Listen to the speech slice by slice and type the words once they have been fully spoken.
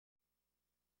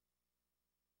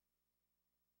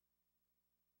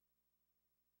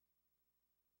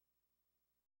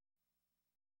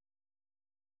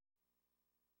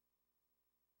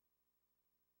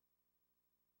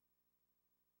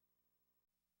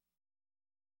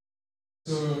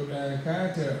Professor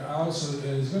Carter also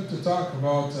is going to talk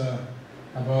about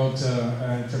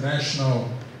international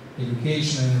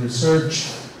education and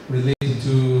research related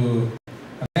to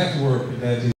a network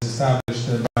that is established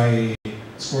by,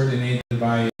 it's coordinated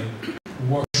by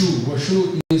WashU.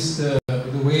 WashU is the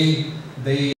way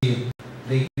they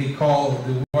call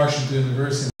the Washington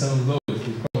University in St. Louis.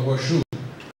 We call it WashU.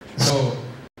 So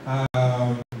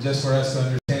just for us to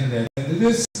understand that, and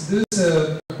this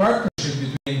partnership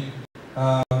between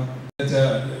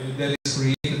that is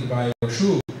created by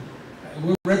WashU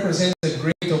will represent a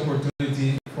great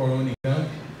opportunity for Unicamp,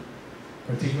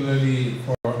 particularly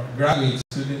for graduate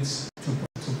students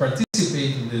to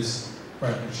participate in this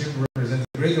partnership. Represents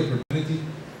a great opportunity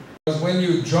because when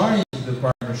you join the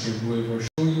partnership with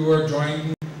WashU, you are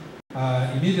joining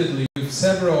immediately with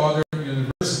several other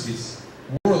universities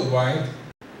worldwide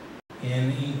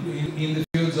and in the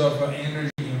fields of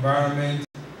energy, environment,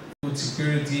 food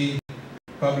security,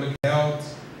 public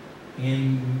health,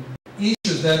 in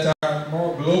issues that are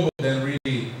more global than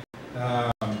really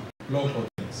local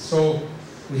things. So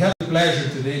we have the pleasure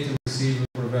today to receive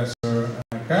Professor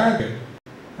Carter.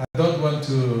 I don't want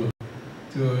to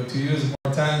use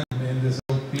more time in this,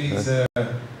 so please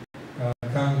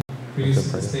come please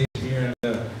to the stage here.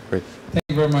 And, Great. Thank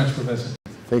you very much, Professor.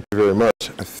 Thank you very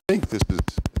much. I think this is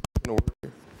going to work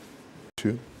here.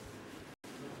 Two.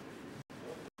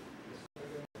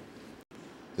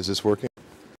 Is this working?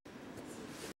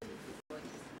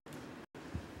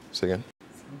 Say again?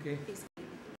 Okay.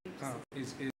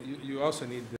 You also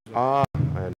need this one. Ah,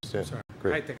 I understand. Sorry.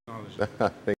 Great. High technology.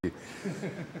 Thank you.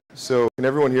 So, can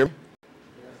everyone hear me?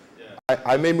 Yeah.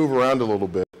 I may move around a little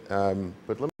bit,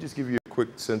 but let me just give you a quick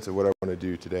sense of what I want to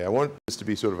do today. I want this to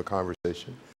be sort of a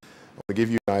conversation. I want to give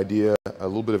you an idea, a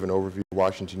little bit of an overview of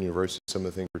Washington University, some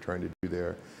of the things we're trying to do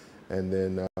there, and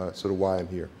then sort of why I'm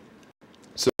here.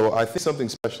 So I think something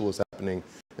special is happening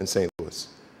in St. Louis.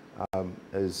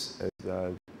 As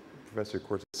Professor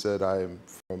Cortez said, I'm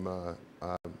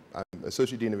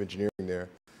Associate Dean of Engineering there.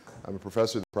 I'm a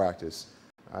professor of the practice.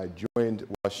 I joined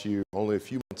WashU only a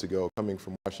few months ago, coming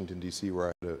from Washington, D.C., where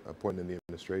I had a point in the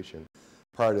administration.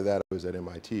 Prior to that, I was at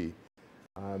MIT.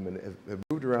 And have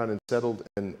moved around and settled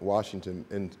in Washington,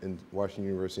 in Washington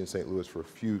University in St. Louis for a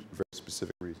few very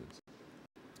specific reasons.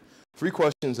 Three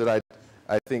questions that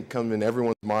I think come in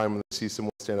everyone's mind when they see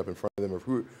someone stand up in front of them of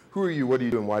who are you, what do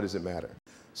you do, and why does it matter?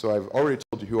 So I've already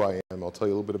told you who I am. I'll tell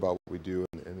you a little bit about what we do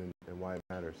and why it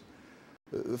matters.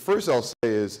 The first I'll say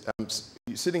is,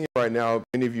 sitting here right now,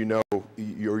 many of you know, or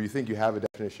you think you have a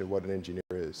definition of what an engineer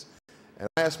is. And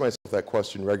I ask myself that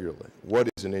question regularly. What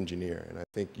is an engineer? And I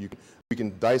think we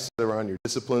can dice it around your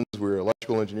disciplines. We're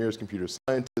electrical engineers, computer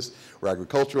scientists, we're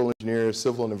agricultural engineers,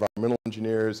 civil and environmental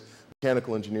engineers,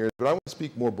 mechanical engineers. But I want to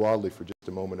speak more broadly for just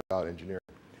a moment about engineering.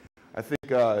 I think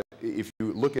if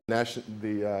you look at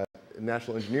the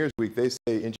National Engineers Week, they say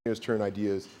engineers turn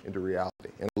ideas into reality.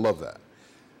 And I love that.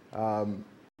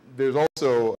 There's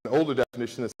also an older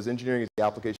definition that says engineering is the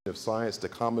application of science to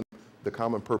the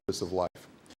common purpose of life.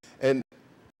 And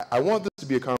I want this to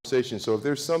be a conversation, so if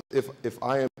there's if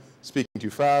I am speaking too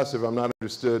fast, if I'm not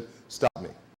understood, stop me,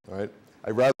 all right?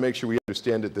 I'd rather make sure we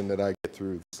understand it than that I get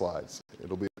through the slides.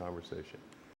 It'll be a conversation.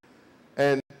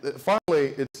 And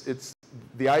finally, it's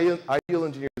the ideal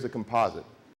engineer is a composite.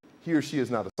 He or she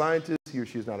is not a scientist, he or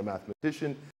she is not a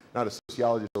mathematician, not a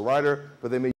sociologist or writer,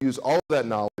 but they may use all of that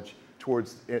knowledge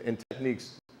towards and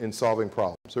techniques in solving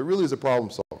problems. So it really is a problem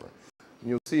solver. And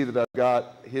you'll see that I've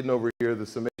got hidden over here the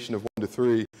summation of 1 to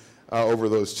 3 over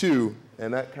those two,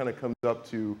 and that kind of comes up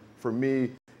to, for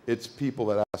me, it's people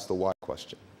that ask the why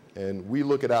question. And we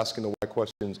look at asking the why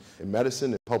questions in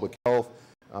medicine, in public health,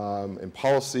 in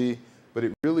policy, but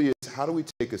it really is how do we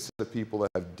take a set of people that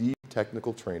have deep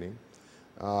technical training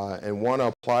and want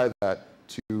to apply that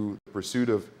to the pursuit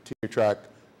of tenure track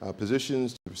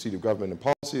positions, the pursuit of government and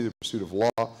policy, the pursuit of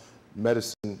law,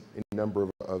 medicine, any number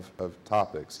of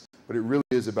topics. But it really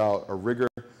is about a rigor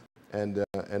and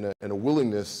a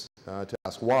willingness to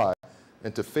ask why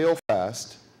and to fail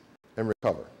fast and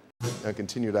recover and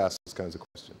continue to ask those kinds of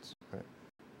questions. Right?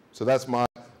 So that's when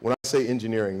I say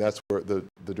engineering, that's where the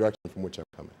direction from which I'm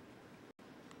coming.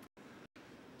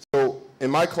 So in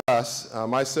my class,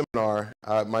 my seminar,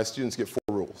 my students get 4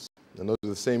 rules. And those are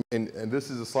the same, and this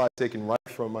is a slide taken right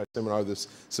from my seminar this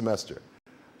semester.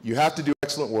 You have to do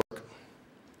excellent work,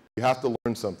 you have to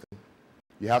learn something,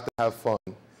 you have to have fun,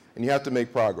 and you have to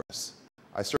make progress.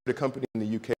 I started a company in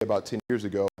the UK about 10 years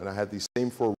ago, and I had these same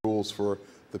 4 rules for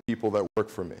the people that work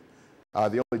for me.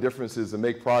 The only difference is to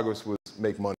make progress was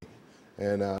make money.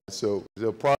 And so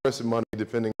progress and money,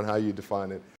 depending on how you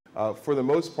define it, For the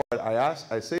most part,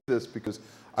 I say this because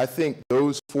I think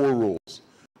those 4 rules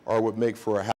are what make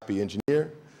for a happy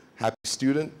engineer, happy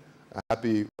student, a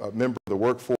happy member of the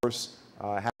workforce,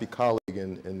 a happy colleague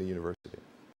in the university.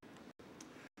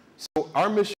 So our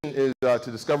mission is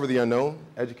to discover the unknown,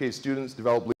 educate students,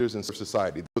 develop leaders, and serve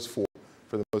society. Those 4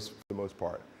 for the most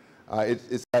part.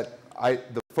 It's that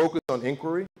the focus on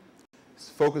inquiry,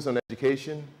 focus on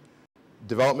education,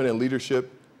 development and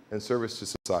leadership, and service to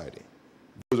society.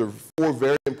 Those are 4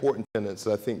 very important tenets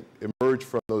that I think emerge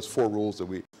from those 4 rules that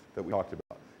we talked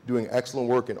about. Doing excellent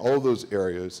work in all of those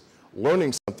areas,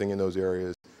 learning something in those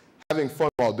areas, having fun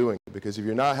while doing it. Because if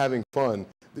you're not having fun,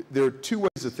 there are 2 ways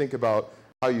to think about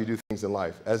how you do things in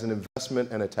life, as an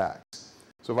investment and a tax.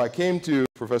 So if I came to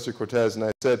Professor Cortez and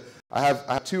I said, I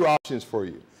have 2 options for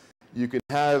you. You can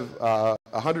have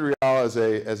 100 real as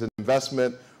an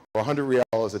investment or 100 real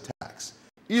as a tax.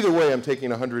 Either way, I'm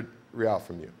taking 100 real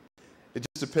from you. It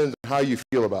just depends on how you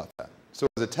feel about that. So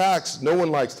as a tax, no one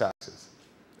likes taxes,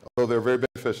 although they're very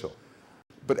beneficial.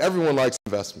 But everyone likes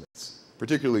investments,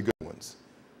 particularly good ones.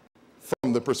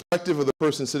 From the perspective of the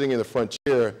person sitting in the front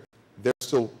chair, they're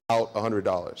still out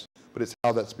 $100, but it's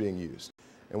how that's being used.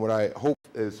 And what I hope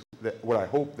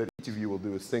that each of you will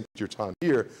do is think that your time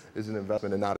here is an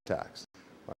investment and not a tax.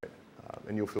 Right?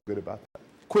 And you'll feel good about that.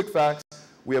 Quick facts,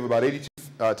 we have about 82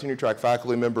 tenure track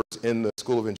faculty members in the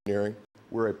School of Engineering.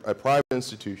 We're a private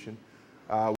institution.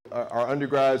 Our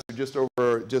undergrads are just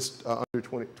under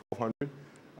 1,200.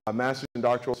 Master's and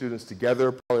doctoral students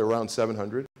together, probably around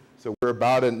 700. So we're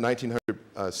about a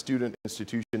 1,900 student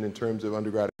institution in terms of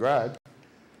undergrad and grad.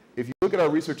 If you look at our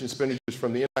research expenditures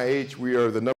from the NIH, we are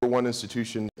the #1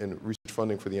 institution in research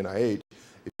funding for the NIH.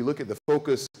 If you look at the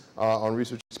focus on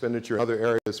research expenditure in other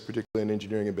areas, particularly in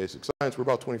engineering and basic science, we're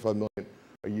about 25 million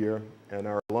a year, and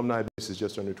our alumni base is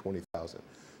just under 20,000.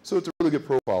 So it's a really good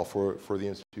profile for the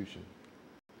institution.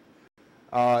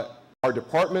 Our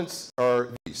departments are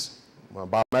these.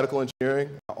 Biomedical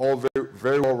engineering, all very,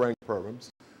 very well-ranked programs.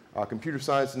 Computer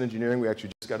science and engineering, we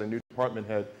actually just got a new department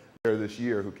head there this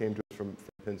year who came to us from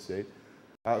Penn State,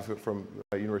 from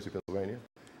University of Pennsylvania.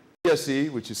 ESE,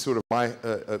 which is sort of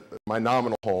my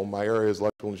nominal home, my area is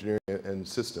electrical engineering and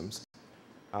systems.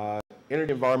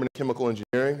 Energy, environment, and chemical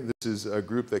engineering, this is a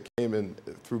group that came in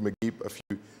through McGeep a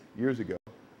few years ago.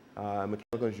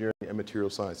 Mechanical engineering and material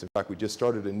science. In fact, we just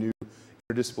started a new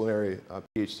interdisciplinary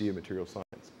PhD in material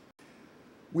science.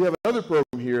 We have another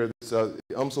program here, that's the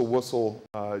UMSL-WUSL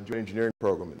Joint Engineering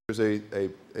Program. There's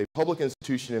a public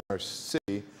institution in our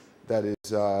city that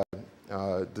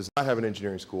does not have an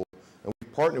engineering school, and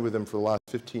we've partnered with them for the last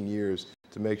 15 years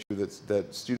to make sure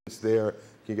that students there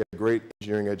can get a great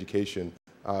engineering education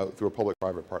through a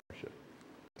public-private partnership.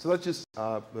 So that's just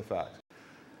the facts.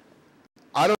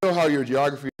 I don't know how your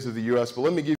geography is of the U.S., but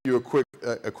let me give you a quick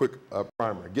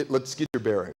primer. Let's get your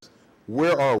bearings.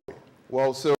 Where are we?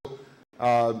 Well, so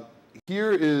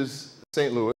here is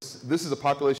St. Louis. This is a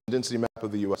population density map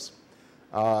of the U.S.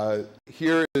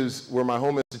 Here is where my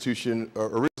home institution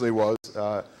originally was,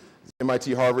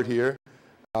 MIT Harvard here.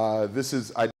 I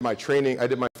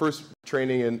did my first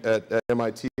training at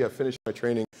MIT. I finished my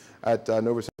training at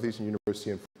Nova Southeastern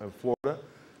University in Florida.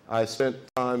 I spent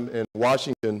time in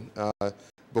Washington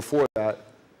before that,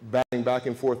 batting back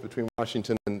and forth between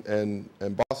Washington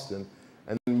and Boston,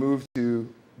 and then moved to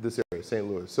this area, St.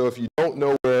 Louis. So if you don't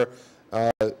know where,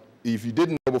 if you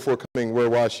didn't know before coming where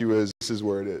WashU is, this is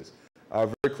where it is.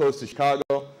 Very close to Chicago.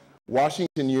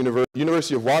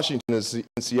 University of Washington is in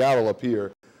Seattle up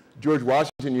here. George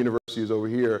Washington University is over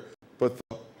here, but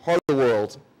the heart of the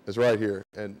world is right here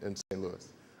in St. Louis.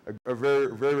 A very,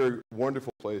 very, very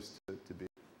wonderful place to be.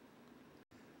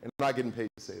 And I'm not getting paid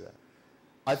to say that.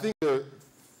 I think there are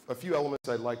a few elements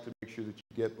I'd like to make sure that you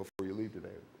get before you leave today.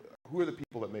 Who are the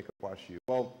people that make up WashU?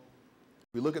 Well,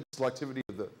 we look at the selectivity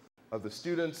of the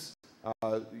students.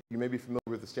 You may be familiar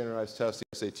with the standardized test,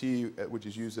 the SAT, which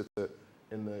is used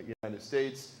in the United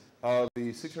States. Of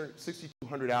the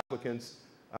 6,200 applicants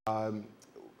to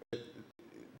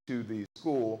the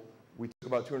school, we took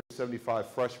about 275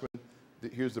 freshmen.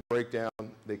 Here's the breakdown.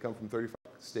 They come from 35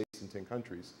 states and 10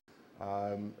 countries.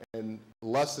 And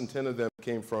less than 10% of them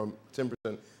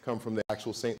come from the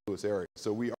actual St. Louis area.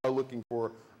 So we are looking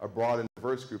for a broad and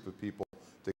diverse group of people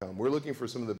to come. We're looking for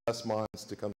some of the best minds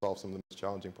to come solve some of the most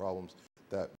challenging problems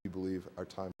that we believe our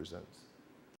time presents.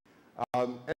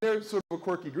 And they're sort of a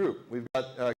quirky group. We've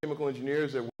got chemical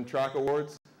engineers that win track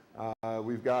awards.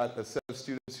 We've got a set of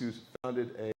students who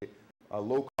founded a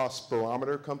low-cost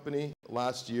spirometer company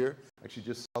last year. Actually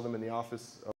just saw them in the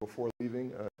office before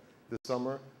leaving this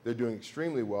summer. They're doing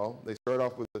extremely well. They start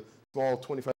off with a small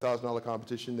 $25,000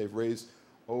 competition. They've raised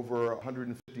over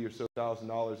 $150 or so thousand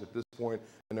at this point,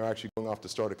 and they're actually going off to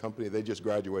start a company. They just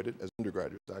graduated as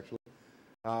undergraduates, actually.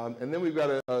 And then we've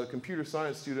got a computer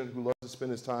science student who loves to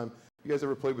spend his time. You guys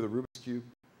ever played with a Rubik's Cube?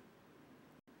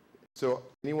 So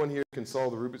anyone here can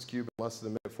solve the Rubik's Cube in less than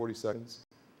a minute, 40 seconds?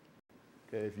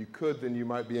 Okay, if you could, then you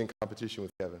might be in competition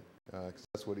with Kevin, because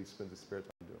that's what he spends his spare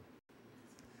time doing.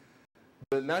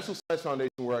 The National Science Foundation,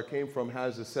 where I came from,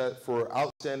 has a set for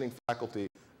outstanding faculty.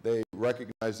 They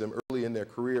recognize them early in their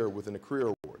career within a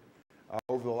career award.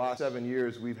 Over the last 7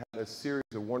 years, we've had a series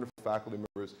of wonderful faculty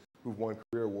members who've won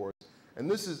career awards. And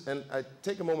this is, and I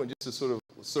take a moment just to sort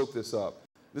of soak this up.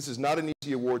 This is not an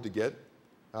easy award to get.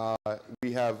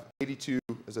 We have 82,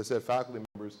 as I said, faculty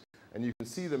members, and you can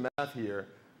see the math here.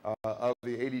 Of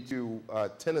the 82,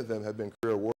 10 of them have been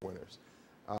career award winners.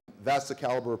 That's the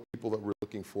caliber of people that we're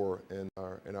looking for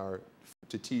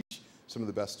to teach some of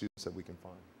the best students that we can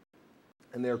find.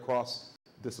 And they're across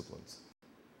disciplines.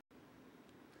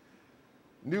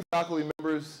 New faculty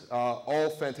members, all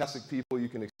fantastic people. You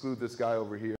can exclude this guy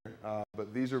over here,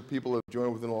 but these are people who have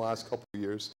joined within the last couple of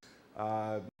years.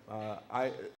 As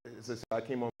I said, I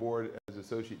came on board as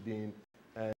associate dean,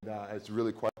 and it's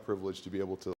really quite a privilege to be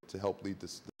able to help lead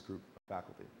this group of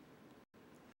faculty.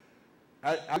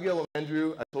 At Abigail and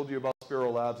Andrew, I told you about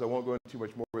Sparrow Labs. I won't go into too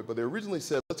much more of it, but they originally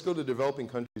said, let's go to developing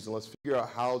countries and let's figure out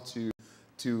how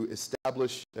to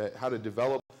establish, how to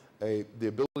develop the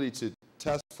ability to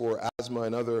test for asthma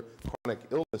and other chronic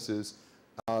illnesses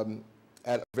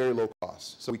at a very low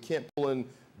cost. So we can't pull in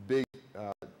big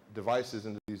devices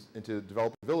into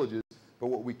developing villages, but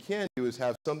what we can do is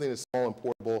have something that's small and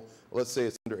portable. Let's say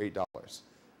it's under $8.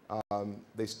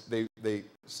 They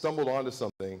stumbled onto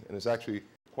something, and it's actually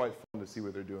quite fun to see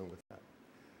what they're doing with that.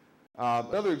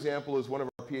 Another example is one of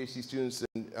our PhD students,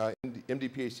 MD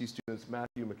PhD students,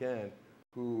 Matthew McCann,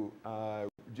 who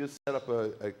just set up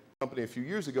a company a few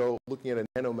years ago looking at a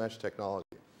nanomesh technology.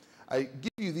 I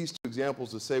give you these two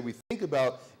examples to say we think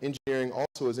about engineering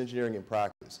also as engineering in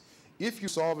practice. If you're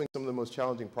solving some of the most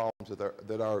challenging problems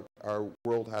that our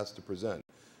world has to present,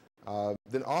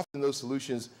 then often those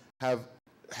solutions have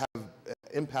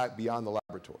impact beyond the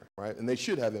laboratory, right? And they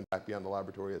should have impact beyond the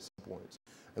laboratory at some points.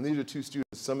 And these are two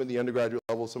students, some at the undergraduate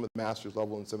level, some at the master's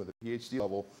level, and some at the PhD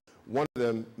level. One of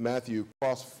them, Matthew,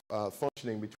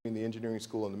 cross-functioning between the engineering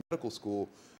school and the medical school,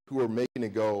 who are making a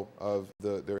go of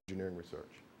their engineering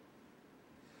research.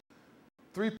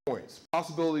 3 points.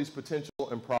 Possibilities, potential,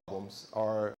 and problems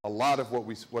are a lot of what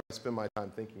I spend my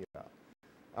time thinking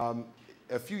about.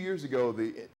 A few years ago,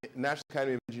 the National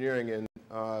Academy of Engineering in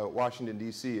Washington,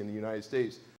 D.C. in the United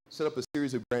States set up a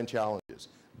series of grand challenges.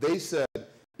 They said,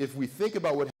 if we think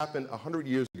about what happened 100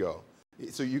 years ago,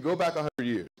 so you go back 100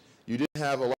 years, you didn't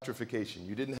have electrification,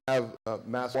 you didn't have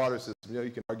mass water systems. You know,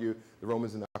 you can argue the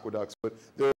Romans and the aqueducts, but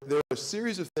there are a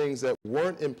series of things that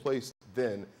weren't in place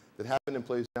then that have been in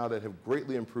place now that have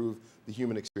greatly improved the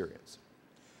human experience.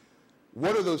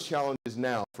 What are those challenges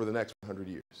now for the next 100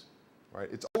 years? Right?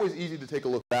 It's always easy to take a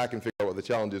look back and figure out what the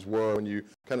challenges were when you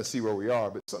kind of see where we are,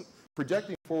 but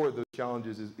projecting forward those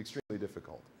challenges is extremely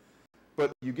difficult.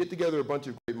 But you get together a bunch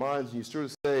of great minds and you sort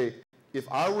of say,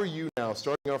 if I were you now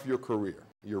starting off your career,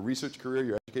 your research career,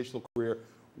 your educational career,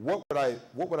 what would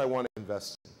I want to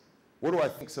invest in? What do I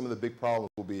think some of the big problems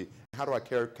will be? How do I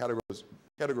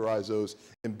categorize those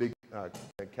in big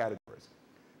categories?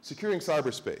 Securing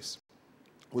cyberspace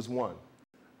was one.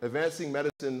 Advancing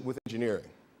medicine with engineering.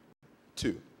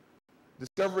 2.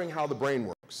 Discovering how the brain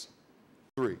works.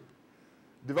 3.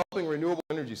 Developing renewable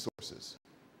energy sources.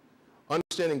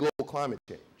 Understanding global climate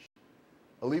change.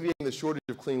 Alleviating the shortage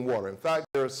of clean water. In fact,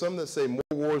 there are some that say more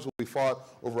wars will be fought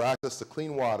over access to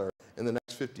clean water in the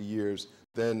next 50 years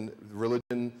than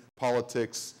religion,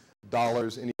 politics,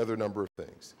 dollars, any other number of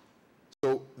things.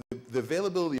 So the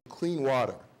availability of clean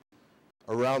water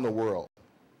around the world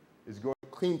is going,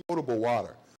 clean potable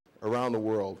water around the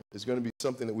world is going to be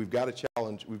something that we've got to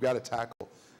challenge, we've got to tackle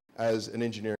as an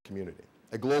engineering community,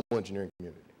 a global engineering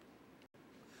community.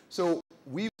 So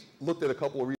we've looked at a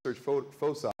couple of research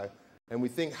foci, and we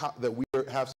think that we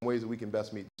have some ways that we can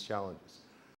best meet these challenges.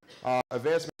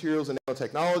 Advanced materials and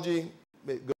nanotechnology,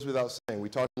 it goes without saying. We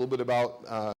talked a little bit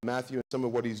about Matthew and some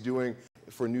of what he's doing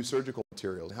for new surgical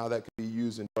materials, how that can be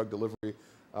used in drug delivery.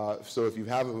 So if you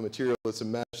have a material that's a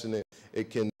mesh and it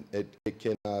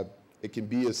can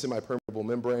be a semi-permeable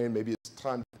membrane, maybe it's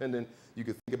time dependent, you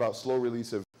could think about slow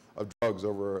release of drugs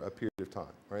over a period of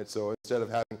time, right? So instead of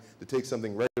having to take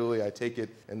something regularly, I take it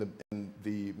and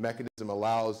the mechanism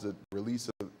allows the release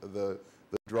of the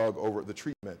drug over the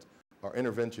treatment or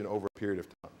intervention over a period of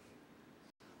time.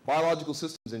 Biological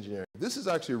systems engineering. This is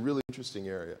actually a really interesting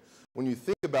area. When you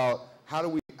think about how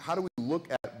look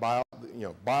at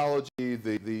biology,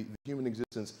 the human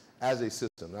existence as a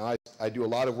system? Now, I do a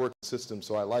lot of work in systems,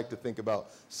 so I like to think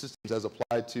about systems as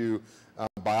applied to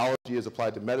biology, as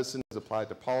applied to medicine, as applied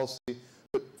to policy.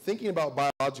 But thinking about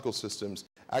biological systems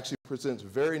actually presents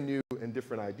very new and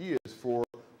different ideas for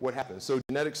what happens. So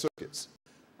genetic circuits.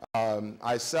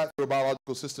 I sat through a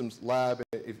biological systems lab,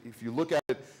 and if you look at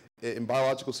it in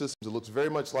biological systems, it looks very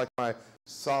much like my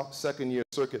second-year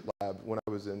circuit lab when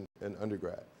I was in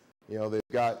undergrad. You know, they've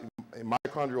got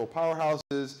mitochondrial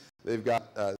powerhouses, they've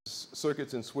got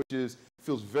circuits and switches. It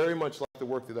feels very much like the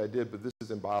work that I did, but this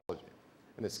is in biology.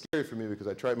 And it's scary for me because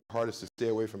I tried my hardest to stay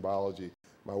away from biology.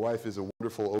 My wife is a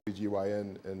wonderful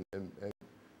OBGYN and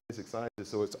basic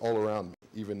scientist, so it's all around me,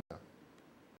 even now.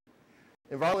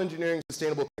 Environmental engineering,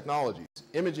 sustainable technologies,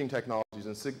 imaging technologies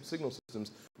and signal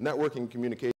systems, networking and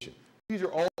communication. These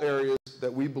are all areas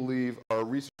that we believe are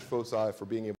research foci for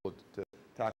being able to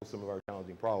tackle some of our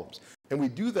challenging problems. And we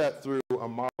do that through a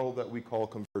model that we call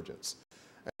convergence.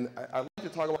 And I'd like to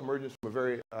talk about convergence from a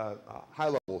very high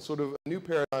level, sort of a new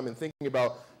paradigm in thinking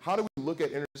about how do we look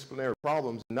at interdisciplinary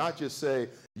problems and not just say,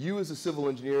 you as the civil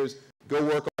engineers, go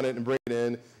work on it and bring it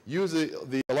in. You as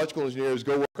the electrical engineers,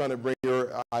 go work on it and bring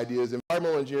your ideas.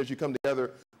 Environmental engineers, you come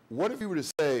together. What if we were to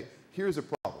say, here's a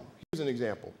problem, here's an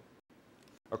example.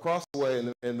 Across the way,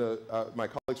 my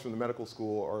colleagues from the medical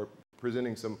school are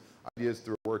presenting some ideas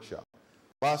through a workshop.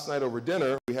 Last night over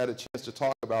dinner, we had a chance to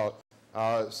talk about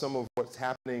some of what's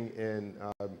happening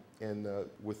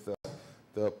with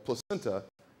the placenta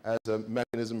as a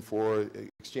mechanism for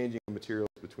exchanging materials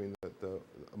between the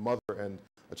mother and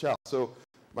a child. So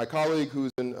my colleague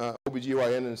who's an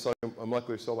OBGYN and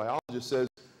molecular cell biologist says,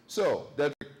 so,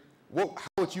 Dedric, how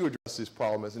would you address this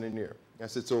problem as an engineer? And I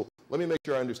said, so let me make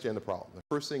sure I understand the problem. The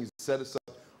first thing is set us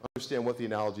up, understand what the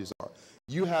analogies are.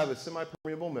 You have a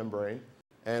semi-permeable membrane,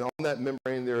 and on that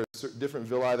membrane there are different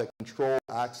villi that control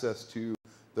access to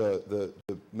the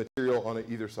material on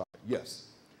either side. Yes.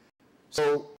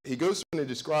 So he goes through and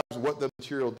describes what the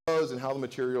material does and how the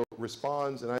material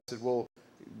responds, and I said, well,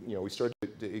 you know, we started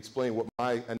to explain what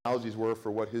my analogies were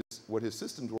for what his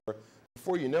systems were.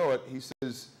 Before you know it, he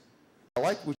says, I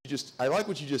like what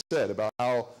you just said about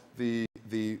how the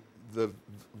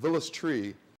villus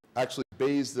tree actually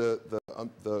bathes the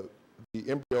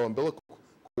embryo umbilical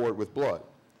cord with blood.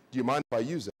 Do you mind if I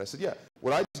use it? I said, yeah.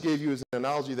 What I just gave you is an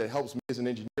analogy that helps me as an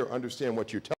engineer understand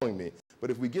what you're telling me. But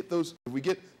if we get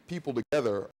people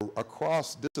together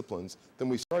across disciplines, then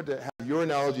we start to have your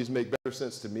analogies make better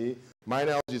sense to me. My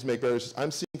analogies make better sense.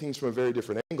 I'm seeing things from a very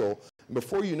different angle. And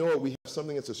before you know it, we have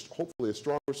something that's hopefully a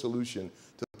stronger solution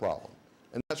to the problem.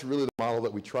 And that's really the model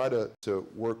that we try to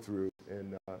work through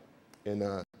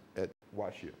at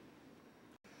WashU.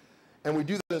 And we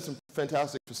do that in some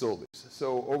fantastic facilities.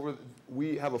 So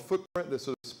we have a footprint that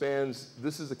sort of spans,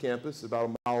 this is the campus,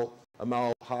 about a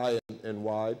mile high and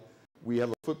wide. We have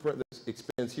a footprint that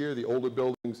expands here, the older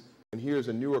buildings, and here's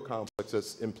a newer complex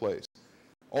that's in place.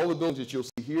 All the buildings that you'll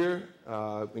see here,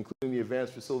 including the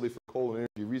advanced facility for coal and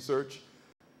energy research,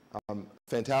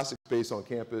 fantastic space on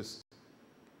campus,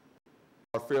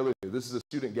 are fairly new. This is a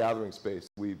student gathering space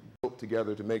we built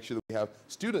together to make sure that we have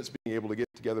students being able to get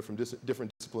together from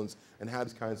different disciplines and have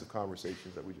these kinds of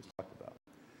conversations that we just talked about.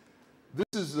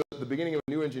 This is the beginning of a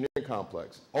new engineering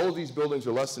complex. All of these buildings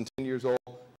are less than 10 years old.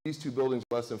 These two buildings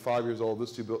are less than 5 years old.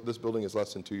 This building is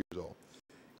less than 2 years old.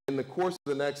 In the course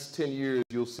of the next 10 years,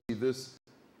 you'll see this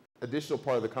additional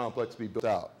part of the complex be built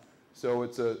out. So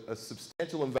it's a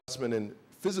substantial investment in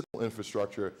physical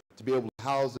infrastructure to be able to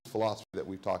house this philosophy that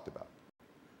we've talked about.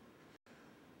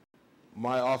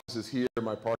 My office is here,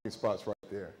 my parking spot's right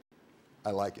there.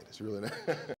 I like it, it's really nice.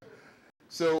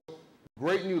 So,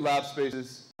 great new lab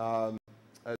spaces.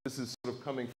 This is sort of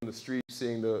coming from the street,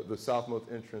 seeing the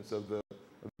southmost entrance of the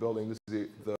building. This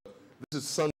is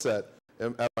sunset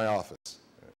at my office.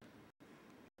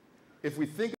 If we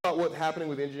think about what's happening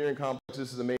with the engineering complex,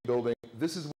 this is the main building.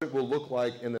 This is what it will look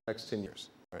like in the next 10 years.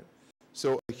 Right?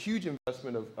 So a huge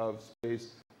investment of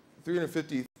space,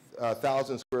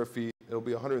 350,000 square feet. It'll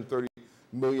be a $130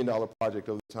 million project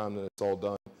over the time that it's all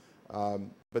done.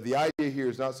 But the idea here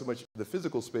is not so much the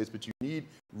physical space, but you need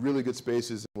really good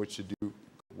spaces in which to do good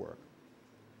work.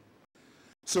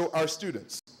 So our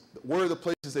students, where are the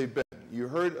places they've been? You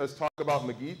heard us talk about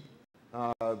McGee.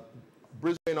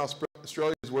 Brisbane,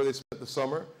 Australia is where they spent the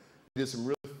summer. They did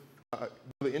some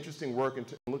really interesting work in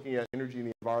looking at energy and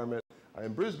the environment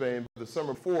in Brisbane. But the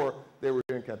summer before, they were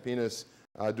here in Campinas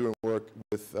doing work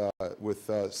with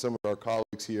some of our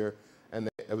colleagues here, and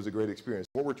it was a great experience.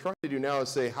 What we're trying to do now is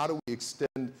say, how do we extend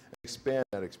and expand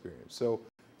that experience? So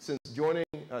since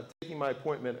taking my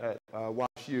appointment at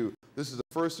WashU, this is the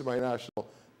first of my international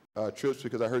trips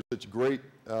because I heard such great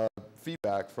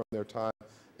feedback from their time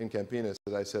in Campinas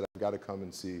that I said, I've got to come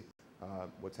and see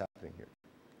what's happening here.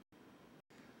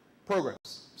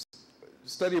 Programs.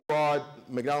 Study abroad,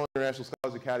 McDonald International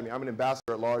Scholars Academy. I'm an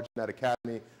ambassador at large in that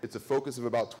academy. It's a focus of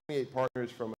about 28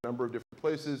 partners from a number of different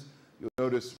places. You'll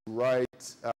notice right,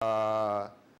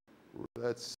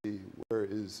 let's see, where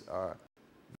is,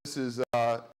 this is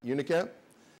UNICAMP.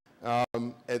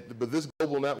 But this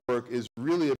global network is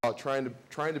really about trying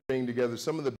to bring together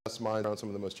some of the best minds on some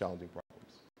of the most challenging problems.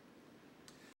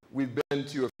 We've been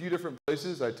to a few different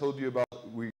places. I told you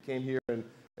about, we came here in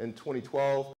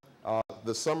 2012.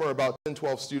 The summer, about 10,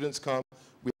 12 students come.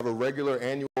 We have a regular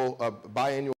annual,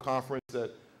 biannual conference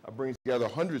that brings together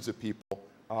hundreds of people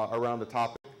around the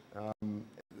topic.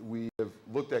 We have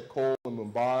looked at coal in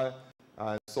Mumbai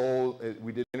and Seoul.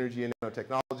 We did energy and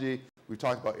nanotechnology. We've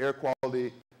talked about air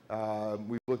quality.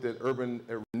 We've looked at urban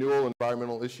renewal,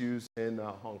 environmental issues in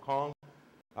Hong Kong.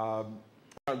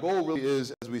 Our goal really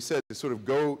is, as we said, to sort of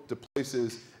go to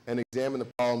places and examine the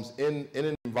problems in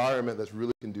an environment that's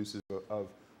really conducive of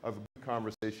good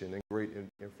conversation and great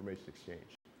information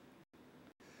exchange.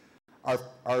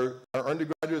 Our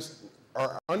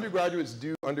undergraduates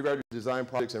do undergraduate design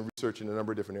projects and research in a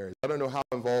number of different areas. I don't know how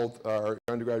involved our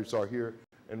undergraduates are here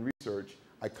in research.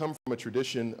 I come from a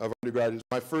tradition of undergraduates.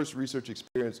 My first research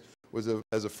experience was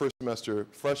as a first semester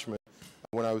freshman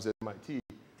when I was at MIT.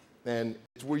 And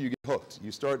it's where you get hooked.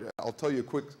 You start, I'll tell you a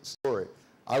quick story.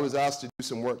 I was asked to do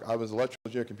some work. I was an electrical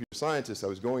engineer, computer scientist. I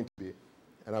was going to be.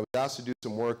 And I was asked to do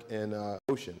some work in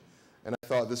ocean. And I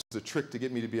thought this was a trick to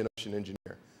get me to be an ocean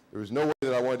engineer. There was no way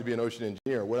that I wanted to be an ocean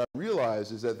engineer. What I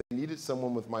realized is that they needed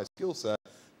someone with my skill set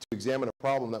to examine a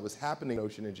problem that was happening in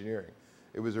ocean engineering.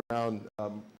 It was around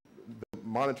the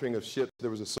monitoring of ships.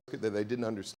 There was a circuit that they didn't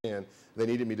understand. They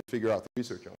needed me to figure out the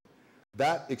research on it.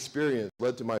 That experience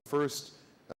led to my first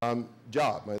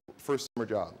job, my first summer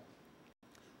job.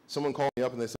 Someone called me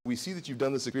up and they said, we see that you've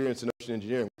done this experience in ocean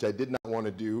engineering, which I did not want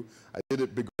to do. I did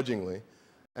it begrudgingly.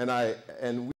 And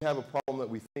we have a problem that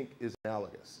we think is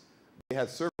analogous. They had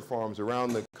server farms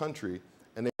around the country,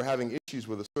 and they were having issues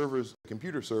where the servers, the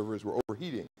computer servers, were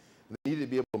overheating. And they needed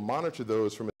to be able to monitor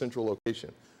those from a central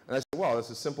location. And I said, wow, that's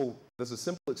a simple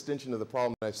extension of the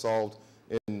problem that I solved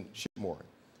in ship mooring.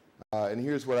 And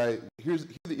here's the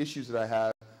issues that I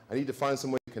have. I need to find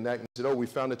some way to connect. And I said, oh, we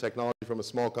found a technology from a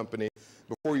small company.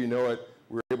 Before you know it,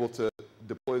 we were able to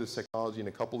deploy this technology in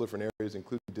a couple different areas,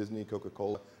 including Disney,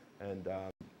 Coca-Cola, and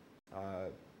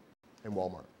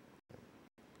Walmart.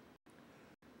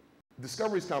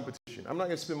 Discoveries competition. I'm not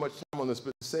going to spend much time on this,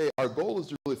 but to say our goal is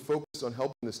to really focus on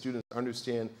helping the students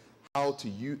understand how to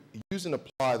use and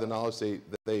apply the knowledge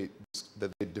that they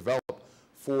develop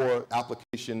for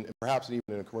application, and perhaps even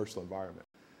in a commercial environment.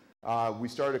 We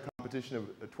started a competition of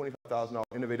a $25,000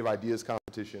 innovative ideas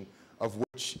competition, of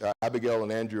which Abigail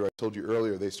and Andrew, I told you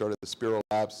earlier, they started the Sparrow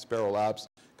Labs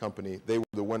company. They were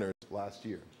the winners last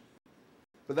year.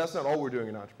 But that's not all we're doing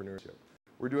in entrepreneurship.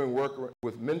 We're doing work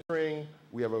with mentoring.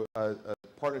 We have a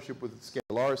partnership with the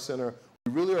Scandalaris Center.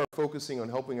 We really are focusing on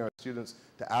helping our students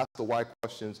to ask the why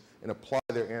questions and apply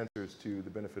their answers to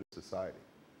the benefit of society.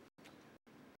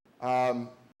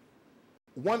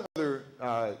 One other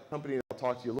company that I'll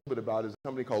talk to you a little bit about is a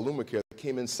company called LumaCare that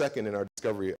came in second in our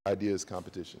Discovery Ideas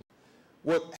competition.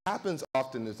 What happens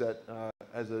often is that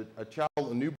as a child,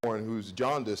 a newborn who's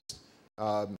jaundiced,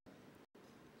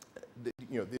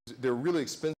 there are really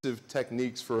expensive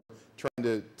techniques for trying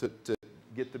to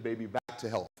get the baby back to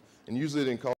health. And usually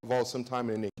it involves some time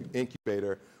in an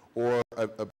incubator or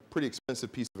a pretty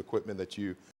expensive piece of equipment that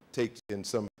you take in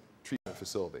some treatment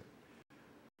facility.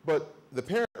 But the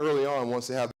parent early on wants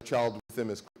to have the child with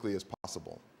them as quickly as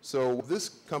possible. So this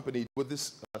company, what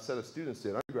this set of students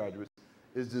did, undergraduates,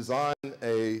 is design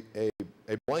a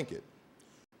blanket,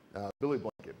 Billy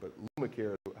blanket, but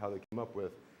LumaCare is how they came up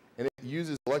with. And it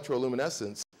uses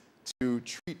electroluminescence to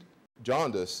treat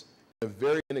jaundice in a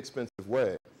very inexpensive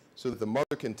way so that the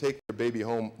mother can take their baby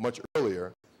home much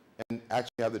earlier and actually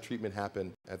have the treatment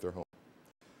happen at their home.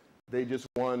 They just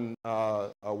won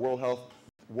a World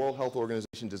Health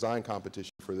Organization design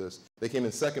competition for this. They came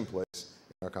in second place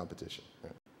in our competition.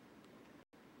 Right.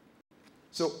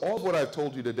 So all of what I've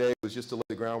told you today was just to lay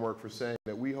the groundwork for saying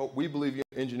that we believe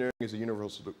engineering is a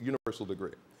universal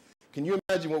degree. Can you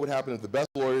imagine what would happen if the best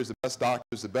lawyers, the best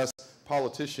doctors, the best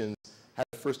politicians had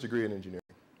a first degree in engineering?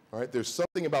 All right? There's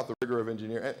something about the rigor of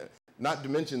engineering, not to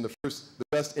mention the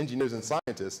best engineers and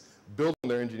scientists building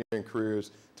their engineering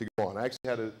careers to go on. I actually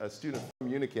had a student from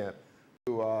UNICAMP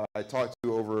who I talked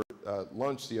to over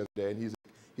lunch the other day, and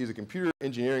he's He's a computer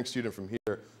engineering student from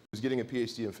here who's getting a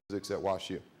PhD in physics at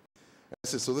WashU. And I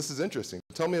said, so this is interesting.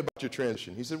 Tell me about your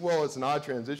transition. He said, well, it's an odd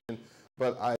transition,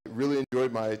 but I really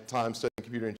enjoyed my time studying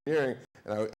computer engineering,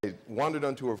 and I wandered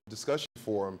onto a discussion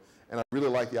forum, and I really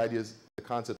liked the ideas, the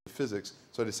concept of physics,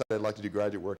 so I decided I'd like to do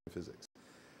graduate work in physics.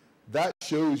 That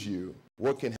shows you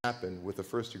what can happen with a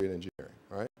first degree in engineering,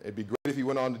 right? It'd be great if you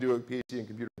went on to do a PhD in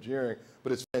computer engineering,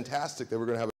 but it's fantastic that we're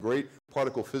going to have a great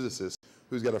particle physicist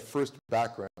who's got a first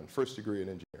degree in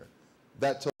engineering.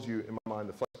 That tells you, in my mind,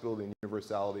 the flexibility and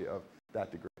universality of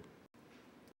that degree.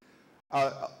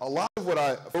 A lot of what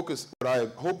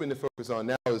I'm hoping to focus on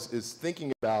now is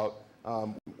thinking about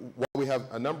while we have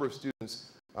a number of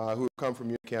students who have come from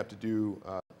UNICAMP to do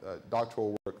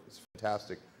doctoral work. It's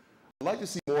fantastic. I'd like to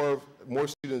see more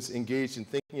students engaged in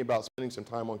thinking about spending some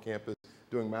time on campus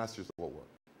doing master's level work.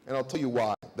 And I'll tell you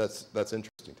why that's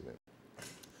interesting to me.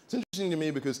 It's interesting to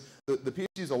me because the PhD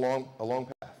is a long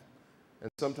path. And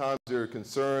sometimes there are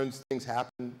concerns, things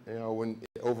happen, when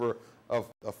over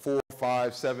a 4,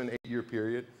 5, 7, 8-year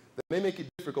period that may make it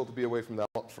difficult to be away from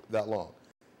that long.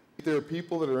 If there are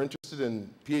people that are interested in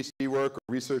PhD work or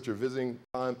research or visiting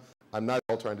time, I'm not at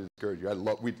all trying to discourage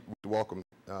you. We'd welcome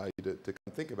you to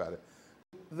come think about it.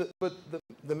 But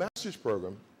the master's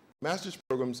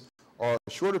programs are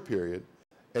a shorter period,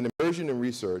 an immersion in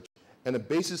research, and a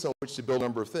basis on which to build a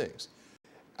number of things.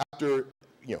 After,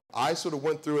 I sort of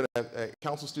went through, and I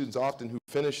counsel students often who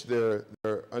finish their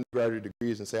undergraduate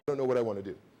degrees and say, I don't know what I want to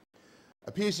do.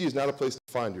 A PhD is not a place to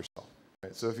find yourself.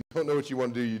 Right? So if you don't know what you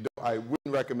want to do, I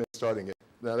wouldn't recommend starting it.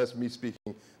 Now that's me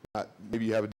speaking. Maybe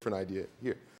you have a different idea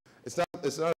here. It's not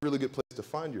a really good place to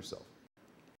find yourself.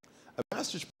 A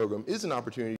master's program is an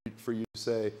opportunity for you to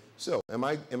say, so am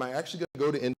I actually going to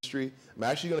go to industry? Am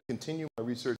I actually going to continue my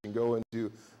research and go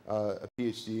into a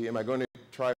PhD? Am I going to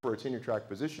try for a tenure track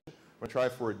position? Am I going to try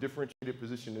for a differentiated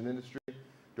position in industry?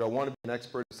 Do I want to be an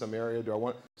expert in some area?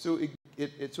 So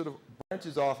it sort of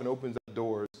branches off and opens up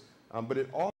doors, but it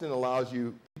often allows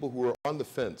people who are on the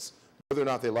fence, whether or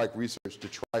not they like research, to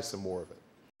try some more of it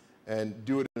and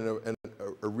do it in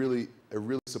a really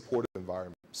supportive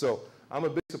environment. So I'm a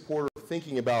big supporter of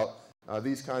thinking about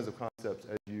these kinds of concepts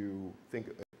as you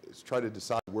try to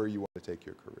decide where you want to take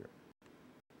your career.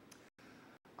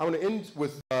 I want to end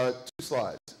with 2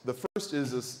 slides. The first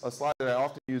is a slide that I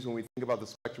often use when we think about the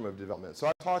spectrum of development. So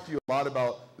I've talked to you a lot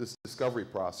about this discovery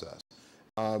process.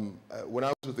 When I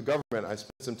was with the government, I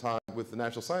spent some time with the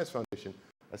National Science Foundation.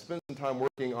 I spent some time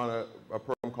working on a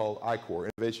program called I-Corps,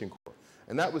 Innovation Corps.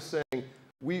 And that was saying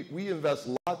we invest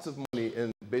lots of money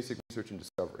in basic research and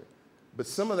discovery. But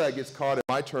some of that gets caught in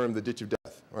my term, the ditch of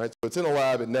death. Right? So it's in a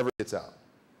lab, it never gets out.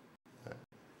 Right.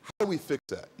 How do we fix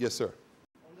that? Yes, sir.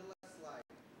 On the last slide.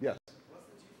 Yes. What's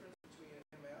the difference between an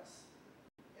MS,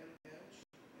 MEng, and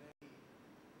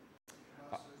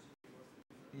a master's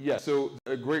degree? Yeah, so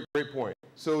a great point.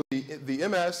 So the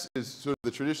MS is sort of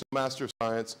the traditional Master of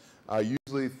Science,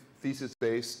 usually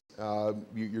thesis-based. You're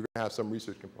going to have some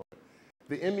research component.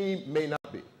 The ME may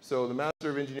not be. So the Master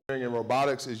of Engineering in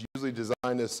Robotics is usually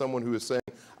designed as someone who is saying,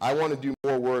 I want to do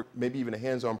more work, maybe even a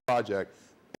hands-on project,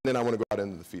 and then I want to go out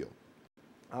into the field.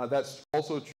 That's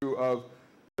also true of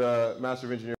the Master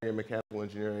of Engineering in Mechanical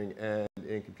Engineering and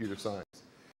in Computer Science.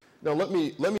 Now, let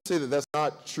me say that that's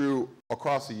not true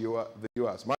across the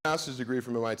U.S. My master's degree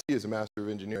from MIT is a Master of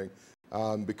Engineering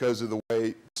because of the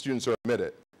way students are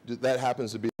admitted. That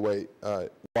happens to be the way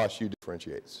WashU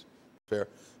differentiates. Fair?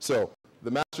 So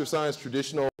the Master of Science,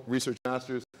 traditional research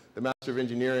masters, the Master of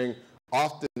Engineering,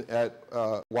 often at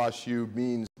WashU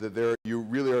means that you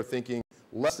really are thinking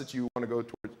less that you want to go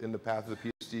towards in the path of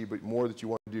the PhD, but more that you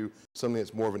want to do something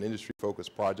that's more of an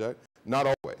industry-focused project. Not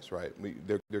always, right?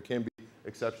 There can be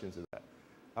exceptions to that.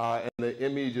 And the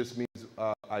ME just means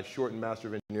I shortened Master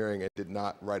of Engineering and did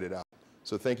not write it out.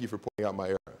 So thank you for pointing out my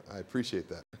error. I appreciate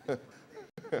that.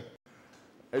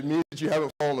 It means that you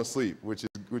haven't fallen asleep, which is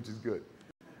good.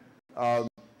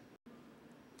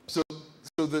 So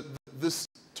this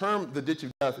term, the ditch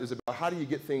of death, is about how do you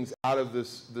get things out of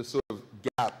this sort of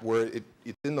gap where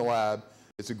it's in the lab,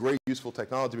 it's a great useful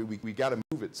technology, but we got to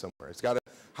move it somewhere. It's got to,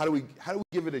 how do we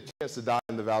give it a chance to die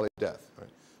in the valley of death? Right?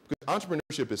 Because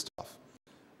entrepreneurship is tough,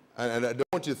 and I don't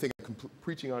want you to think I'm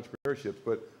preaching entrepreneurship,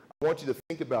 but I want you to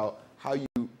think about how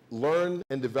you learn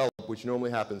and develop, which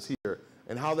normally happens here,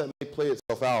 and how that may play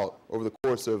itself out over the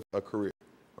course of a career.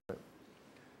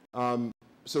 Right?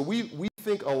 So we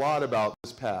think a lot about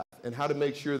this path and how to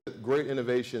make sure that great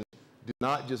innovations do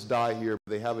not just die here,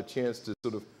 but they have a chance to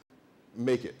sort of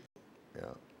make it. Yeah.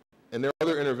 And there are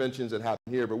other interventions that happen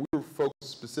here, but we were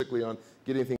focused specifically on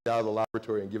getting things out of the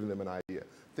laboratory and giving them an idea.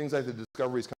 Things like the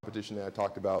Discoveries competition that I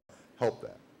talked about help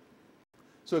that.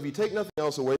 So if you take nothing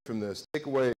else away from this, take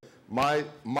away my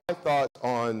thoughts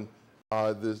on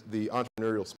the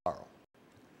entrepreneurial spiral.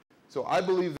 So I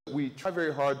believe that we try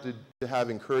very hard to have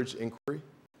encouraged inquiry.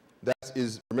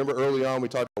 Remember early on we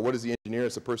talked about what is the engineer?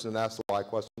 It's the person that asks the why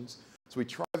questions. So we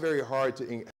try very hard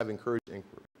to have encouraged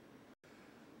inquiry.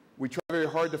 We try very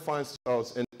hard to find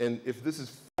ourselves, and if this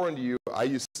is foreign to you, I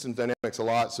use systems dynamics a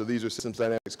lot, so these are systems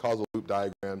dynamics causal loop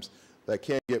diagrams that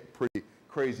can get pretty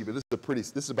crazy, but this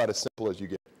is about as simple as you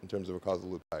get in terms of a causal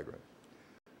loop diagram.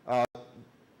 A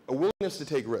willingness to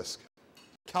take risk,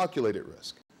 calculated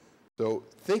risk. So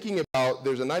thinking about,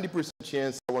 there's a 90%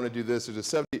 chance I want to do this, there's a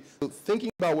 70, so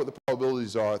thinking about what the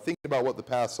probabilities are, thinking about what the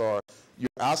paths are, you're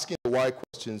asking the why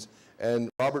questions, and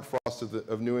Robert Frost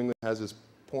of New England has this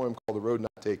poem called The Road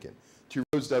Not Taken. Two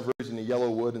roads diverge in a yellow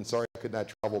wood, and sorry I could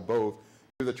not travel both.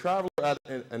 You're the traveler at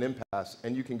an impasse,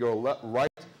 and you can go right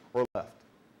or left.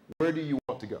 Where do you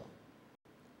want to go?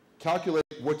 Calculate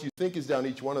what you think is down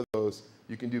each one of those.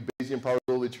 You can do Bayesian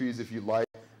probability trees if you like,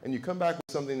 and you come back with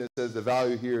something that says the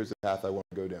value here is the path I want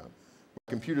to go down.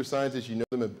 Computer scientists, you know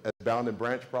them as bound and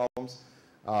branch problems.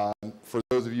 For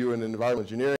those of you in environmental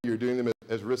engineering, you're doing them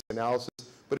as risk analysis.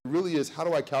 But it really is, how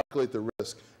do I calculate the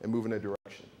risk and move in a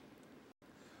direction?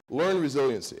 Learn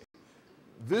resiliency.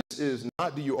 This is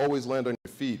not do you always land on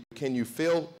your feet, but can you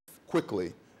fail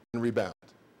quickly and rebound?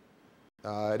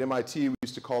 At MIT, we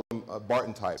used to call them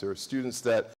Barton types. There are students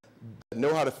that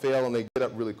know how to fail and they get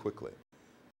up really quickly.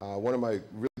 One of my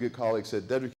really good colleagues said,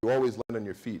 Dedric, you always land on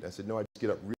your feet. I said, no, I just get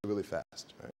up really, really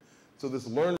fast. Right? So this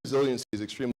learned resiliency is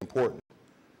extremely important.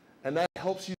 And that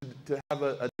helps you to have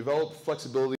a developed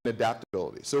flexibility and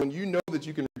adaptability. So when you know that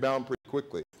you can rebound pretty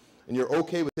quickly, and you're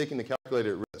okay with taking the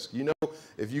calculated risk, you know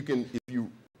if you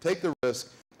take the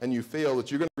risk and you fail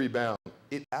that you're going to rebound,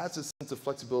 it adds a sense of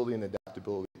flexibility and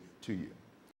adaptability to you.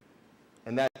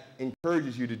 And that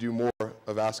encourages you to do more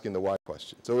of asking the why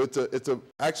question. So it's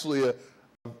actually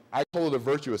I call it a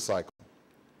virtuous cycle.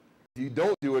 If you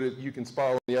don't do it, you can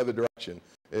spiral in the other direction.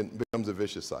 It becomes a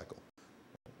vicious cycle.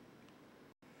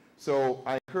 So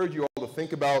I encourage you all to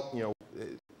think about,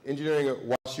 engineering at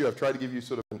WashU. I've tried to give you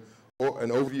sort of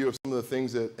an overview of some of the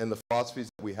things and the philosophies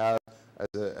that we have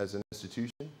as an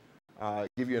institution.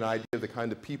 Give you an idea of the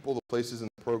kind of people, the places, and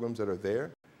the programs that are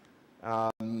there.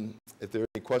 If there are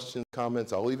any questions,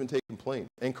 comments, I'll even take complaints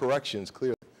and corrections,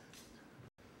 clearly.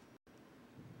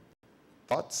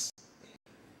 Thoughts?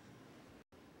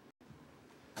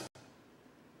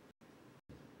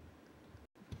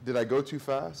 Did I go too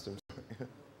fast? I'm sorry.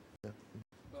 Yeah.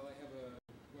 Well,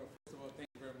 first of all, thank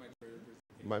you very much for your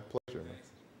presentation. My pleasure. Nice.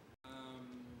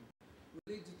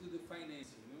 Related to the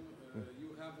financing,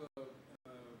 you have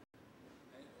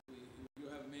you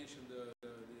have mentioned the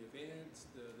events,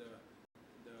 the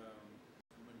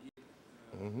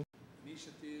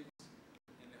initiatives,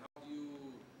 and how do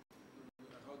you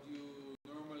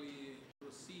normally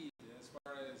proceed as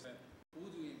far as who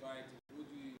do you invite for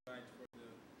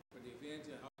the event,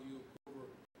 and how do you cover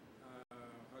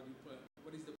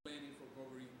what is the planning for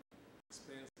covering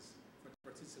expenses for the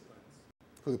participants?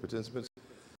 For the participants?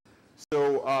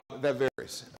 So that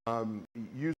varies.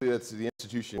 Usually that's the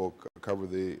institution will cover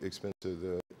the expense of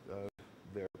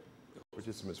their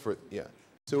participants.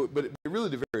 So, but it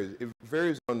really varies. It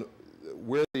varies on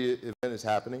where the event is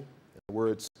happening, where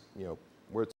it's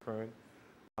occurring,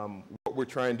 what we're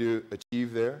trying to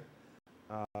achieve there,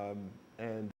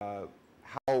 and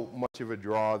how much of a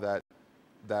draw that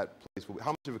place will be,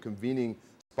 how much of a convening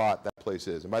spot that place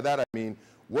is. And by that I mean,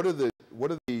 what are the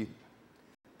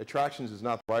attractions is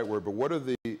not the right word, but what are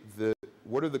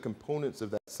the components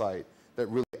of that site that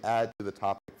really add to the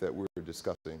topic that we're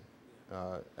discussing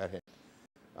at hand?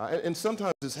 And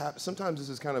sometimes this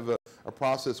is kind of a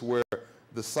process where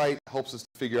the site helps us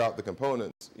to figure out the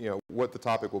components, what the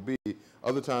topic will be.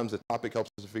 Other times the topic helps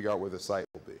us to figure out where the site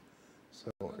will be.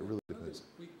 So it really depends.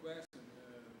 Quick question,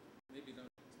 maybe not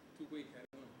too quick, I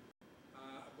don't know,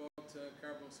 about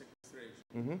carbon sequestration.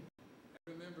 Mm-hmm. I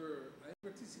remember I had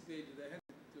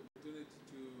the opportunity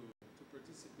to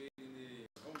participate in the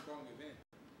Hong Kong event.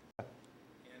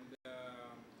 And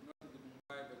not the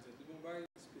Mumbai, but the Mumbai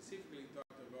specifically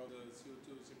talked about the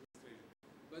CO2 sequestration.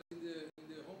 But in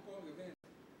the Hong Kong event,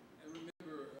 I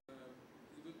remember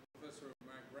even Professor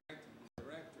Mark Brighton, the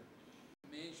director,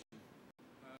 mentioned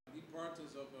the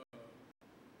importance of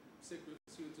CO2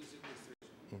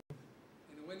 sequestration. Mm-hmm.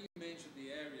 And when you mentioned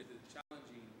the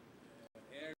challenging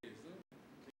areas,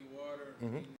 clean water,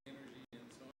 mm-hmm. clean energy, and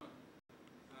so on,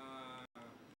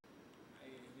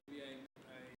 maybe I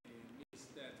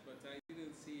missed that, but I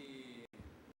didn't see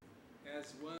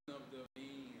as one of the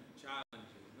main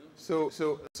challenges. No?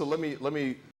 So let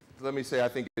me let me say I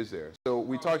think it is there. So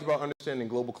we talked about understanding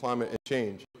global climate and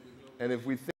change. And if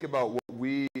we think about what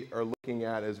we are looking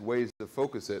at as ways to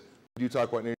focus it, we do talk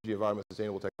about energy, environment,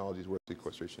 sustainable technologies where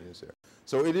sequestration is there.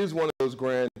 So it is one of those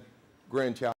grand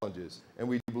challenges, and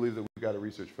we do believe that we've got a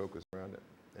research focus around it.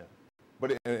 Yeah.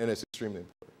 But and it's extremely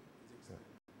important. Yeah.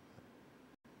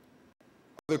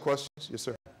 Other questions? Yes,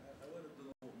 sir. I wanted to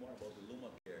know more about the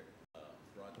LumaCare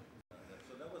project.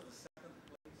 So that was the second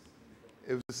place?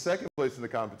 It was the second place in the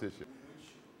competition.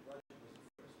 Which project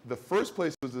was The first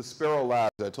place was the Sparrow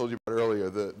Labs I told you about earlier,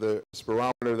 the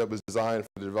spirometer that was designed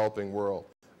for the developing world.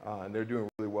 And they're doing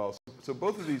really well. So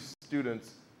both of these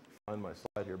students, find my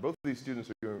slide here, both of these students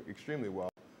are doing extremely well.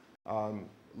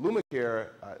 LumaCare,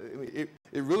 it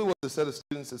really was a set of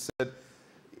students that said,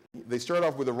 they started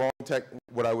off with the wrong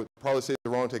what I would probably say is the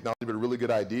wrong technology, but a really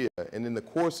good idea. And in the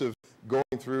course of going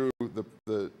through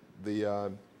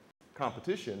the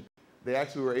competition, they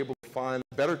actually were able to find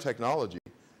better technology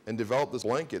and develop this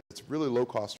blanket that's really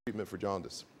low-cost treatment for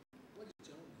jaundice. What is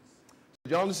jaundice?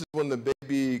 Jaundice is when the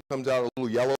baby comes out a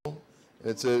little yellow, and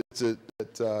it's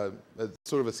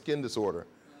sort of a skin disorder.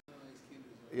 Skin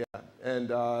disorder. Yeah,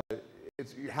 and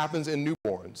it happens in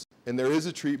newborns, and there is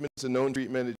a treatment. It's a known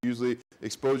treatment. It's usually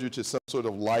exposure to some sort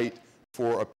of light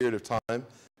for a period of time.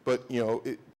 But you know,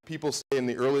 people say in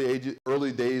the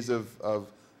early days of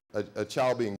a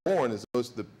child being born is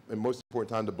the most important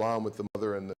time to bond with the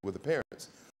mother and with the parents.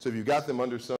 So if you've got them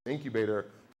under some incubator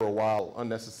for a while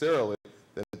unnecessarily,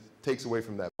 then it takes away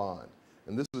from that bond.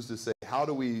 And this was to say, how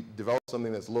do we develop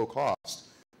something that's low cost,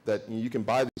 that you can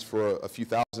buy these for a few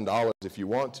 $1,000s if you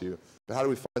want to, but how do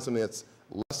we find something that's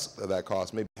less of that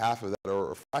cost, maybe half of that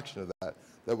or a fraction of that,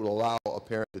 that would allow a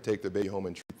parent to take their baby home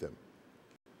and treat them.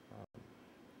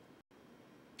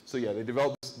 So yeah, they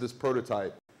developed this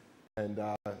prototype. And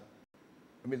I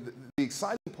mean, the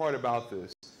exciting part about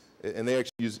this, and they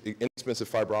actually use inexpensive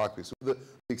fiber optics. So the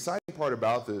exciting part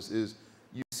about this is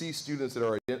you see students that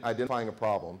are identifying a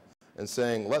problem and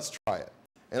saying, let's try it.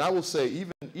 And I will say,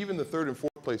 even the third and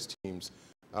fourth place teams,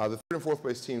 the third and fourth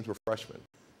place teams were freshmen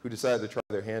who decided to try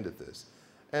their hand at this.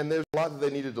 And there's a lot that they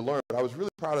needed to learn, but I was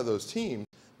really proud of those teams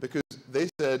because they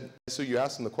said, so you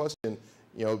asked them the question,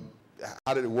 you know,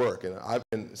 how did it work? And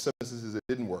in some instances it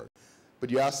didn't work. But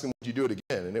you asked them, would you do it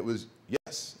again? And it was,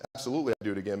 yes, absolutely I'd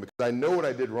do it again because I know what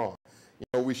I did wrong. You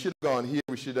know, we should have gone here,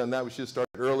 we should have done that, we should have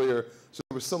started earlier. So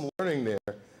there was some learning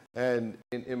there. And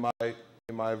in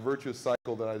my virtuous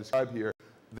cycle that I described here,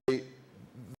 they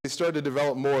started to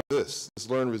develop more of this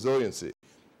learned resiliency.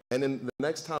 And then the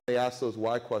next time they ask those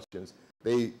why questions,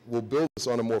 they will build this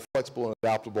on a more flexible and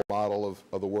adaptable model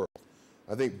of the world.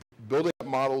 I think building up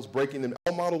models, breaking them,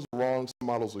 all models are wrong, some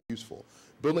models are useful.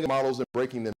 Building models and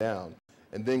breaking them down,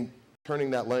 and then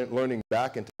turning that learning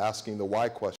back into asking the why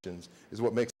questions is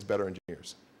what makes us better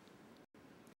engineers.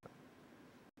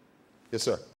 Yes,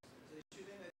 sir. As a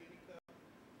student at Unica,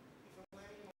 if I'm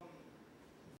planning on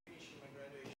finishing my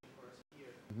graduation course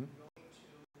here, going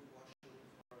to Washington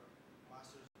for a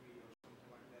master's degree or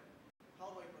something like that,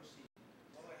 how do I proceed?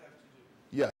 What do I have to do?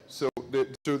 Yeah, so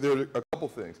there are a couple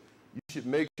things. You should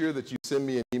make sure that you send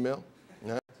me an email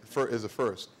as a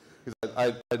first, because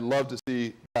I'd love to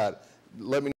see that.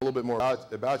 Let me know a little bit more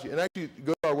about you. And actually,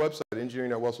 go to our website,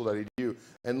 engineering.westfield.edu,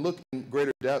 and look in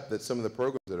greater depth at some of the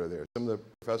programs that are there, some of the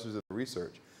professors of the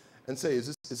research, and say,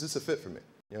 is this a fit for me?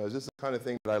 You know, is this the kind of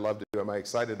thing that I love to do? Am I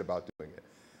excited about doing it?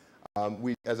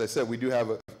 As I said, we do have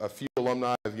a few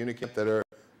alumni of Unicamp that are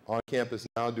on campus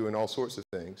now doing all sorts of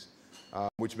things,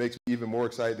 which makes me even more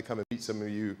excited to come and meet some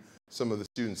of the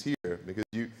students here, because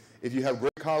if you have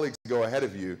great colleagues to go ahead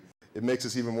of you, it makes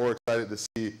us even more excited to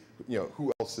see, you know,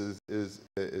 who else is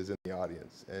in the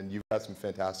audience. And you've got some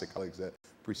fantastic colleagues that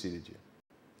preceded you.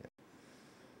 Yeah.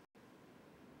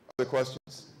 Other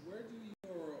questions? Where do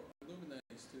your alumni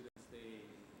students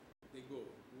they go?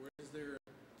 Where is their,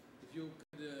 if you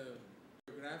could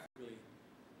geographically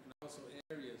and also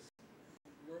areas,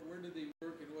 where do they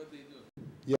work and what they do?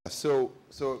 Yeah, so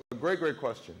a great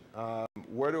question.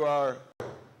 Where do I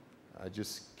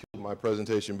just killed my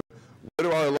presentation, but where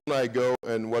do our alumni go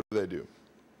and what do they do?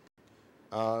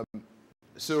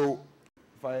 So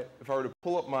if I were to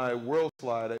pull up my world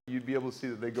slide, you'd be able to see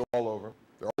that they go all over.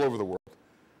 They're all over the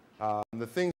world. The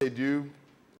things they do,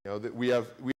 you know, that we have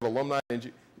alumni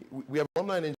in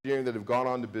engineering that have gone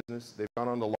on to business. They've gone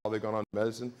on to law. They've gone on to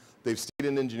medicine. They've stayed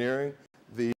in engineering.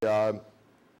 They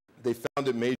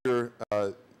founded major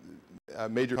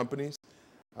companies.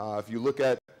 If you look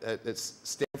at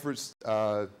Stanford's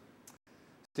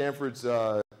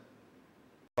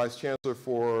Vice Chancellor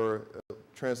for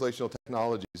Translational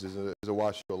Technologies is a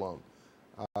WashU alum.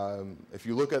 If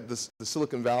you look at the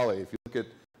Silicon Valley, if you look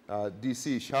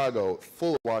DC, Chicago,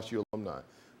 full of WashU alumni.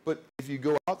 But if you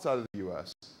go outside of the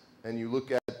U.S. and you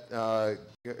look at, I'll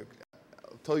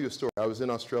tell you a story. I was in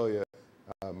Australia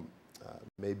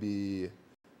maybe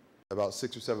about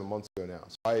 6 or 7 months ago now.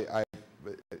 So I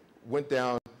went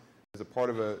down as a part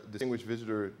of a distinguished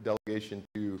visitor delegation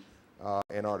to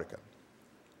Antarctica.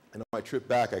 And on my trip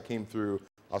back, I came through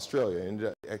Australia,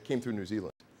 and I came through New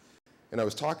Zealand. And I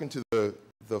was talking to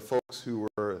the folks who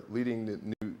were leading the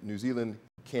New Zealand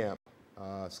camp,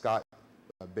 Scott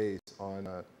base on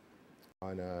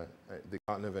the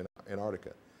continent of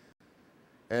Antarctica.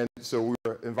 And so we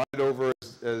were invited over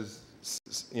as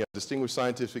distinguished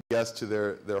scientific guests to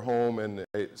their home, and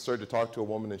I started to talk to a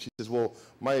woman, and she says, well,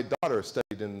 my daughter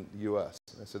studied in the U.S.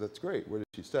 I said, that's great. Where did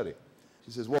she study?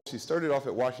 She says, well, she started off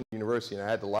at Washington University, and I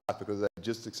had to laugh because I had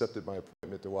just accepted my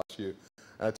appointment to WashU.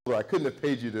 And I told her I couldn't have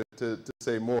paid you to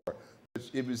say more. But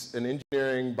it was an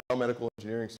engineering, biomedical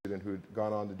engineering student who had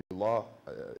gone on to do law,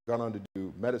 gone on to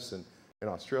do medicine in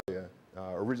Australia,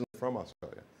 originally from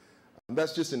Australia.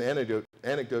 That's just an anecdote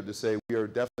to say we are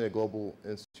definitely a global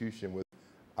institution with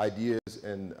ideas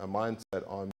and a mindset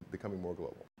on becoming more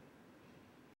global.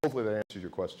 Hopefully that answers your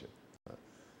question.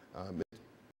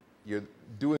 You're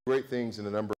doing great things in a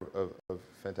number of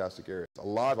fantastic areas. A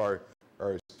lot of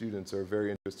our students are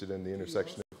very interested in the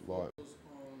intersection of law.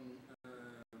 On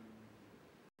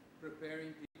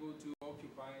preparing people to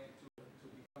occupy, to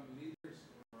become leaders,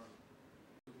 or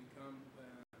to become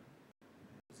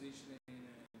positioned in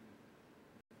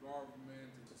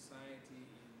government and society,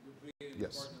 you play an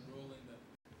important role in the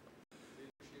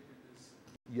leadership in this.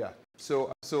 Yeah.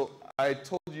 So I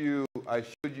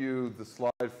showed you the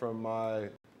slide from my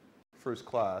first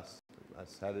class.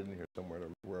 I had it in here somewhere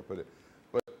where I put it.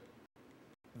 But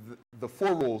the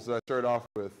 4 rules that I started off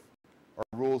with are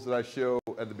rules that I show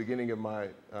at the beginning of my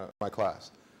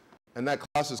class. And that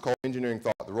class is called Engineering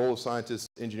Thought, the role of scientists,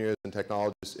 engineers, and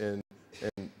technologists in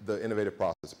the innovative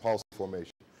process, policy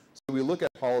formation. So we look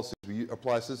at policies, we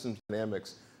apply systems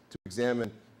dynamics to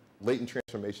examine latent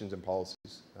transformations in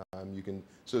policies. You can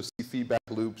see feedback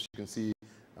loops, you can see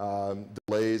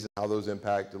delays and how those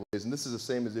impact delays. And this is the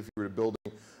same as if you were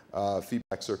building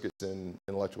feedback circuits in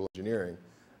electrical engineering.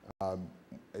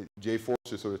 J.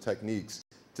 Forster sort of techniques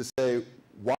to say,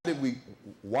 why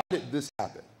did this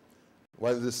happen?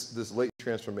 Why did this latent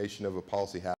transformation of a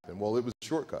policy happen? Well, it was a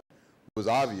shortcut. It was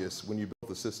obvious when you built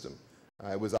the system.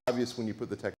 It was obvious when you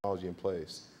put the technology in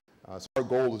place. So our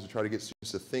goal is to try to get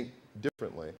students to think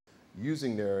differently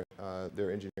using their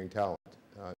engineering talent,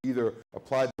 either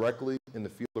applied directly in the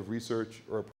field of research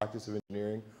or practice of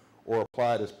engineering, or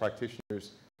applied as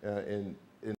practitioners in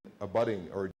abutting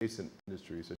or adjacent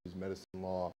industries such as medicine,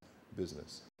 law,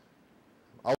 business.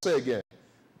 I'll say again,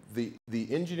 the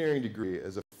engineering degree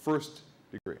as a first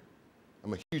degree,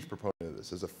 I'm a huge proponent of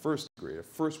this, as a first degree, a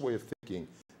first way of thinking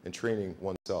and training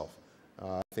oneself.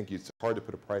 I think it's hard to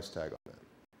put a price tag on that.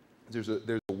 There's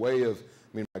a way of,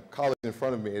 I mean, my colleagues in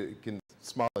front of me can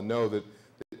smile and know that,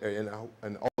 and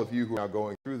all of you who are now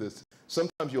going through this,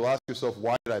 sometimes you'll ask yourself,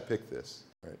 why did I pick this?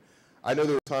 Right? I know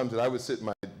there were times that I would sit in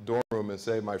my dorm room and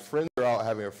say, my friends are out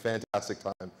having a fantastic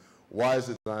time. Why is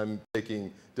it that I'm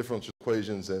taking differential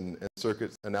equations and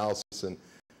circuit analysis? And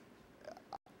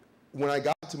when I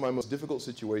got to my most difficult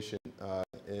situation,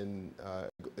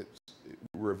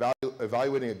 we're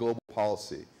evaluating a global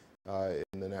policy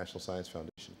in the National Science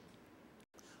Foundation.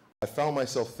 I found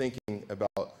myself thinking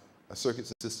about a circuits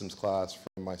and systems class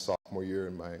from my sophomore year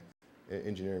in my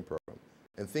engineering program,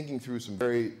 and thinking through some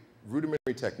very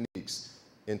rudimentary techniques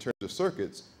in terms of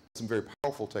circuits, some very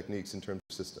powerful techniques in terms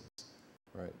of systems.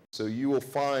 Right? So you will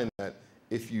find that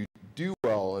if you do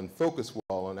well and focus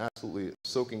well on absolutely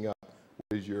soaking up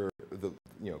what is the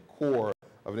core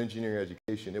of an engineering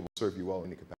education, it will serve you well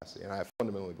in any capacity. And I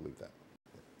fundamentally believe that.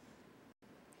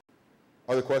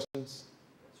 Other questions?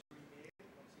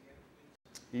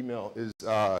 Email is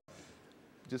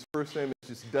just first name is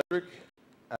just Dedric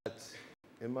at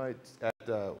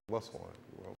West Warren.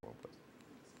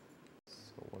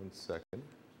 So 1 second.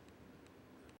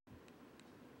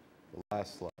 The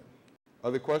last slide.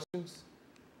 Other questions?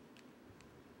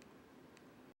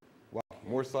 Wow,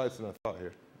 more slides than I thought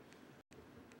here.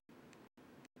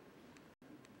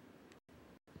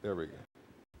 There we go.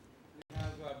 We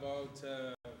have about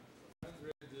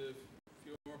 100,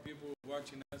 few more people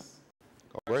watching us.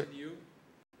 Watching you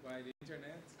by the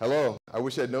internet. Hello. I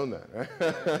wish I'd known that.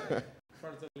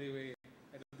 Unfortunately,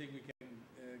 I don't think we can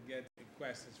get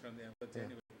questions from them. But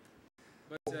anyway.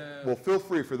 Well, feel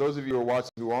free, for those of you who are watching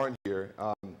who aren't here,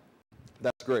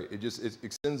 that's great. It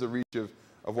extends the reach of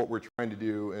what we're trying to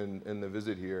do in the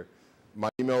visit here. My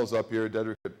email is up here,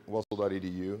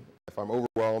 dedric@wesel.edu. If I'm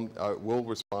overwhelmed, I will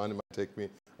respond. It might take me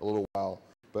a little while.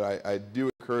 But I do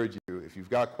encourage you, if you've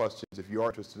got questions, if you are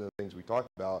interested in the things we talked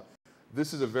about,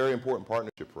 this is a very important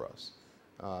partnership for us.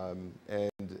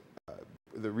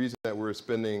 The reason that we're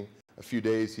spending a few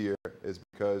days here is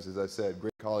because, as I said,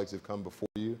 great colleagues have come before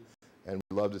you, and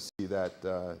we'd love to see that,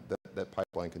 that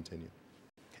pipeline continue.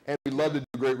 And we'd love to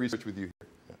do great research with you here.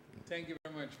 Yeah. Thank you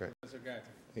very much, Great. Professor Gatter.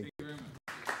 Thank you very much.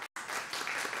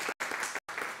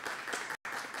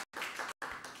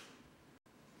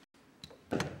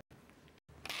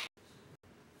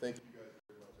 Thank you.